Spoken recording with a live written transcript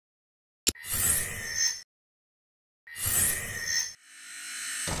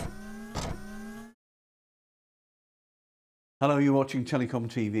Hello, you're watching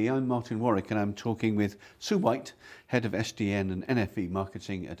TelecomTV. I'm Martin Warwick and I'm talking with Sue White, Head of SDN and NFV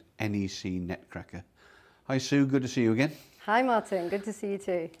Marketing at NEC Netcracker. Hi Sue, good to see you again. Hi Martin, good to see you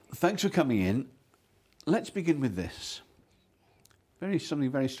too. Thanks for coming in. Let's begin with this. Something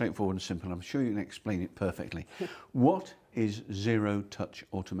very straightforward and simple. I'm sure you can explain it perfectly. What is zero-touch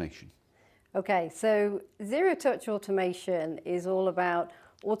automation? Okay, so zero-touch automation is all about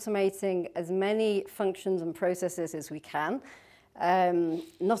automating as many functions and processes as we can.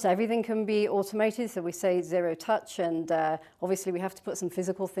 Not everything can be automated, so we say zero touch, and obviously we have to put some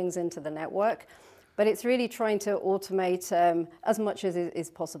physical things into the network, but it's really trying to automate as much as is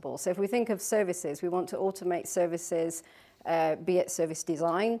possible. So if we think of services, we want to automate services, be it service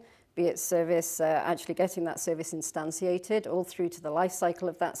design, be it service actually getting that service instantiated all through to the life cycle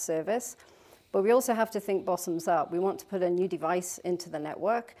of that service. But we also have to think bottoms up. We want to put a new device into the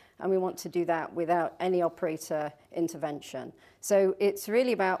network, and we want to do that without any operator intervention. So it's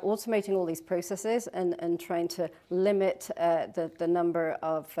really about automating all these processes and trying to limit the number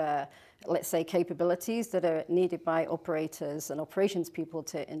of, let's say, capabilities that are needed by operators and operations people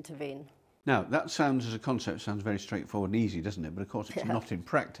to intervene. Now, that sounds, as a concept, sounds very straightforward and easy, doesn't it? But of course, it's not in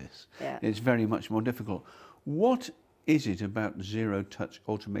practice. It's very much more difficult. What is it about zero-touch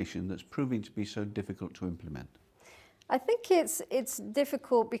automation that's proving to be so difficult to implement? I think it's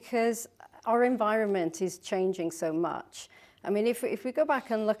difficult because our environment is changing so much. I mean, if we go back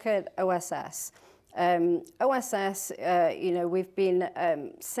and look at OSS, we've been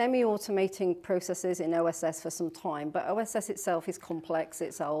semi-automating processes in OSS for some time, but OSS itself is complex,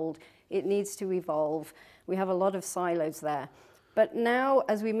 it's old, it needs to evolve. We have a lot of silos there. But now,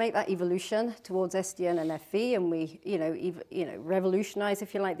 as we make that evolution towards SDN and NFV, and we, revolutionize,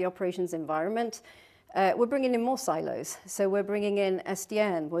 if you like, the operations environment, we're bringing in more silos. So we're bringing in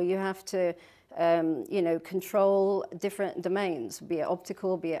SDN, where you have to, control different domains, be it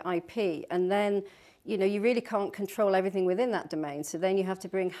optical, be it IP, and then, you really can't control everything within that domain. So then you have to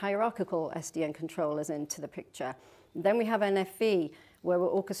bring hierarchical SDN controllers into the picture. Then we have NFV, where we're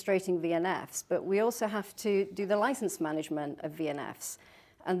orchestrating VNFs, but we also have to do the license management of VNFs.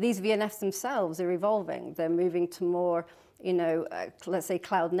 And these VNFs themselves are evolving. They're moving to more, let's say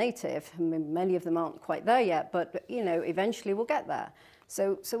cloud native. I mean, many of them aren't quite there yet, but eventually we'll get there.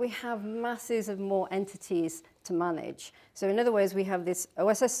 So we have masses of more entities to manage. So in other words, we have this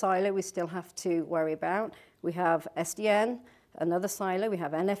OSS silo we still have to worry about. We have SDN, another silo. We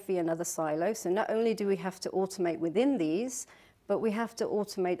have NFV, another silo. So not only do we have to automate within these, but we have to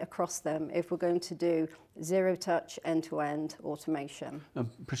automate across them if we're going to do zero-touch, end-to-end automation.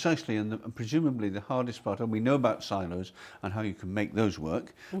 Precisely, and presumably the hardest part, and we know about silos and how you can make those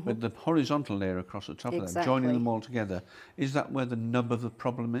work, but the horizontal layer across the top of them, joining them all together, is that where the nub of the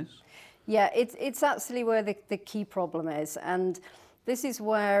problem is? Yeah, it's actually where the key problem is, and this is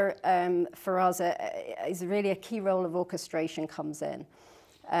where, for us, is really a key role of orchestration comes in.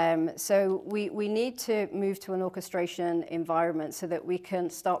 So we need to move to an orchestration environment so that we can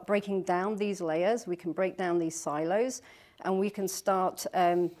start breaking down these layers, we can break down these silos, and we can start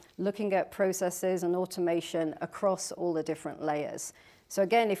looking at processes and automation across all the different layers. So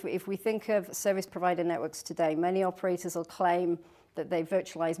again, if we think of service provider networks today, many operators will claim that they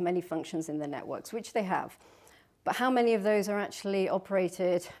virtualize many functions in their networks, which they have. But how many of those are actually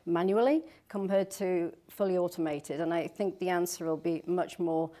operated manually compared to fully automated? And I think the answer will be much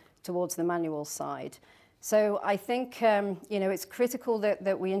more towards the manual side. So I think it's critical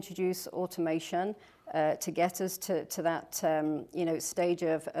that we introduce automation to get us to that stage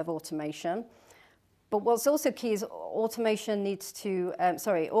of automation. But what's also key is orchestration needs to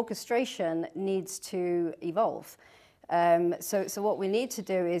evolve. So what we need to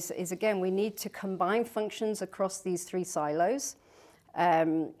do is again, we need to combine functions across these three silos.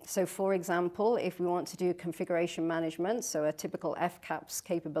 So for example, if we want to do configuration management, so a typical FCAPS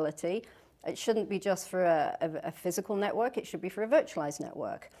capability, it shouldn't be just for a physical network, it should be for a virtualized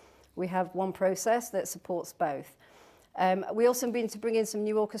network. We have one process that supports both. We also need to bring in some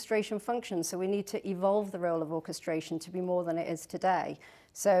new orchestration functions, so we need to evolve the role of orchestration to be more than it is today.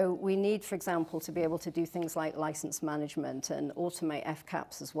 So we need, for example, to be able to do things like license management and automate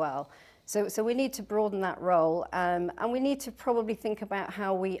FCAPS as well. So we need to broaden that role, and we need to probably think about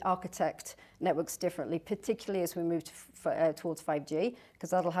how we architect networks differently, particularly as we move towards 5G,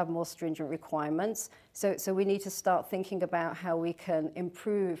 because that'll have more stringent requirements. So we need to start thinking about how we can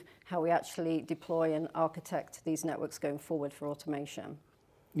improve how we actually deploy and architect these networks going forward for automation.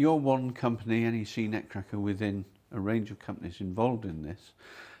 You're one company, NEC Netcracker, within a range of companies involved in this.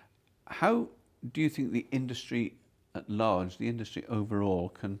 How do you think the industry at large, the industry overall,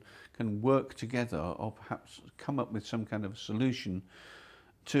 can work together or perhaps come up with some kind of solution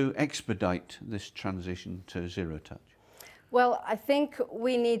to expedite this transition to zero touch? Well, I think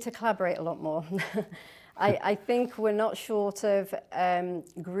we need to collaborate a lot more. I think we're not short of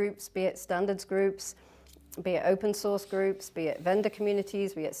groups, be it standards groups, be it open source groups, be it vendor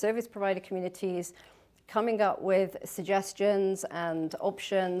communities, be it service provider communities, coming up with suggestions and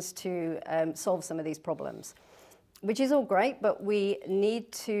options to solve some of these problems, which is all great, but we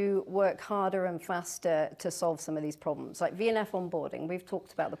need to work harder and faster to solve some of these problems. Like VNF onboarding, we've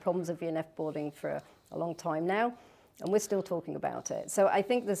talked about the problems of VNF boarding for a long time now, and we're still talking about it. So I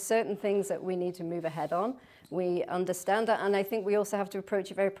think there's certain things that we need to move ahead on. We understand that, and I think we also have to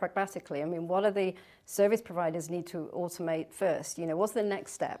approach it very pragmatically. I mean, what are the service providers need to automate first? You know, what's the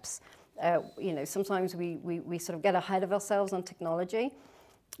next steps? You know, sometimes we sort of get ahead of ourselves on technology,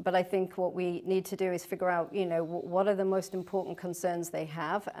 but I think what we need to do is figure out, you know, what are the most important concerns they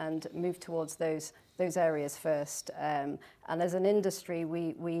have and move towards those areas first. And as an industry,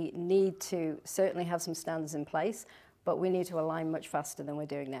 we need to certainly have some standards in place, but we need to align much faster than we're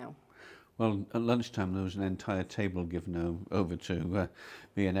doing now. Well, at lunchtime there was an entire table given over to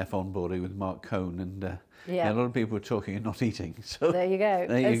VNF onboarding with Mark Cohn, and yeah, a lot of people were talking and not eating. So there you go.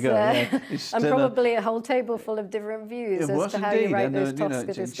 There you go. Yeah, and probably a whole table full of different views as to how you write those tasks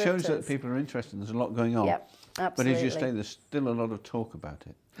descriptors. It shows that people are interested. There's a lot going on. Yep, absolutely. But as you say, there's still a lot of talk about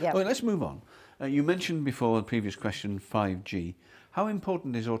it. Yep. Okay, let's move on. You mentioned before the previous question 5G. How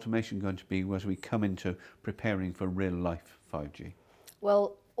important is automation going to be as we come into preparing for real life 5G?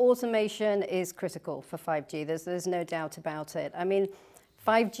 Well, automation is critical for 5G. There's no doubt about it. I mean,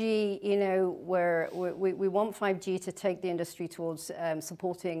 5G, you know, we want 5G to take the industry towards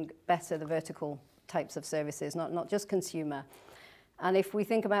supporting better the vertical types of services, not just consumer. And if we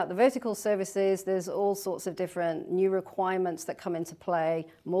think about the vertical services, there's all sorts of different new requirements that come into play,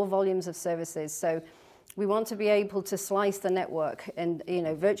 more volumes of services. So we want to be able to slice the network and, you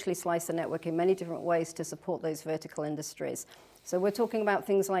know, virtually slice the network in many different ways to support those vertical industries. So we're talking about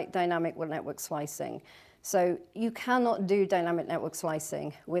things like dynamic network slicing. So you cannot do dynamic network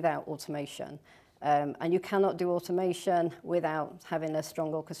slicing without automation. And you cannot do automation without having a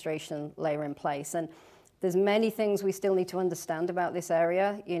strong orchestration layer in place. And there's many things we still need to understand about this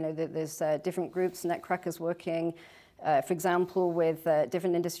area. You know, there's different groups, Netcracker's working, for example, with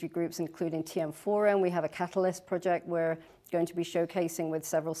different industry groups, including TM Forum. We have a Catalyst project we're going to be showcasing with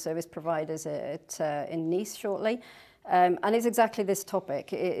several service providers in Nice shortly. And it's exactly this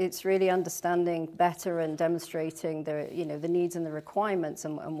topic. It's really understanding better and demonstrating the needs and the requirements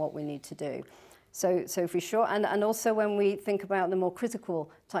and what we need to do. So for sure, and also when we think about the more critical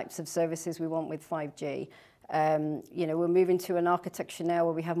types of services we want with 5G, you know, we're moving to an architecture now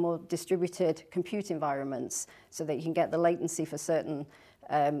where we have more distributed compute environments so that you can get the latency for certain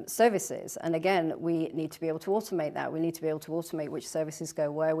services. And again, we need to be able to automate that. We need to be able to automate which services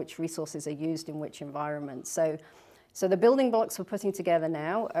go where, which resources are used in which environment. So the building blocks we're putting together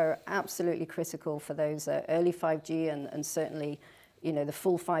now are absolutely critical for those early 5G and certainly, you know, the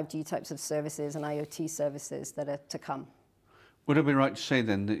full 5G types of services and IoT services that are to come. Would it be right to say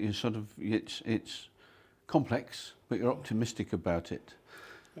then that you sort of, it's complex, but you're optimistic about it?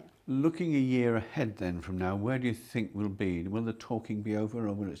 Yeah. Looking a year ahead then from now, where do you think we'll be? Will the talking be over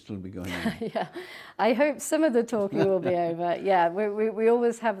or will it still be going on? Yeah, I hope some of the talking will be over. Yeah, we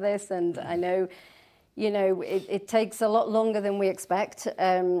always have this, and I know, you know, it takes a lot longer than we expect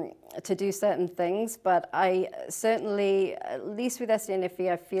to do certain things, but I certainly, at least with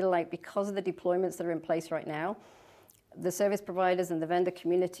SDNFV, I feel like because of the deployments that are in place right now, the service providers and the vendor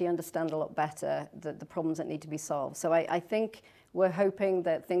community understand a lot better the problems that need to be solved. So I think we're hoping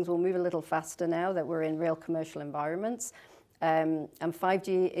that things will move a little faster now that we're in real commercial environments. And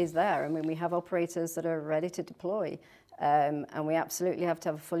 5G is there. I mean, we have operators that are ready to deploy. And we absolutely have to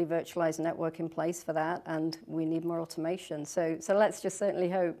have a fully virtualized network in place for that, and we need more automation. So let's just certainly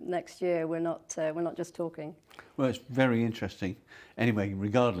hope next year we're not just talking. Well, it's very interesting. Anyway,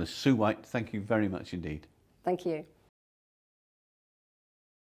 regardless, Sue White, thank you very much indeed. Thank you.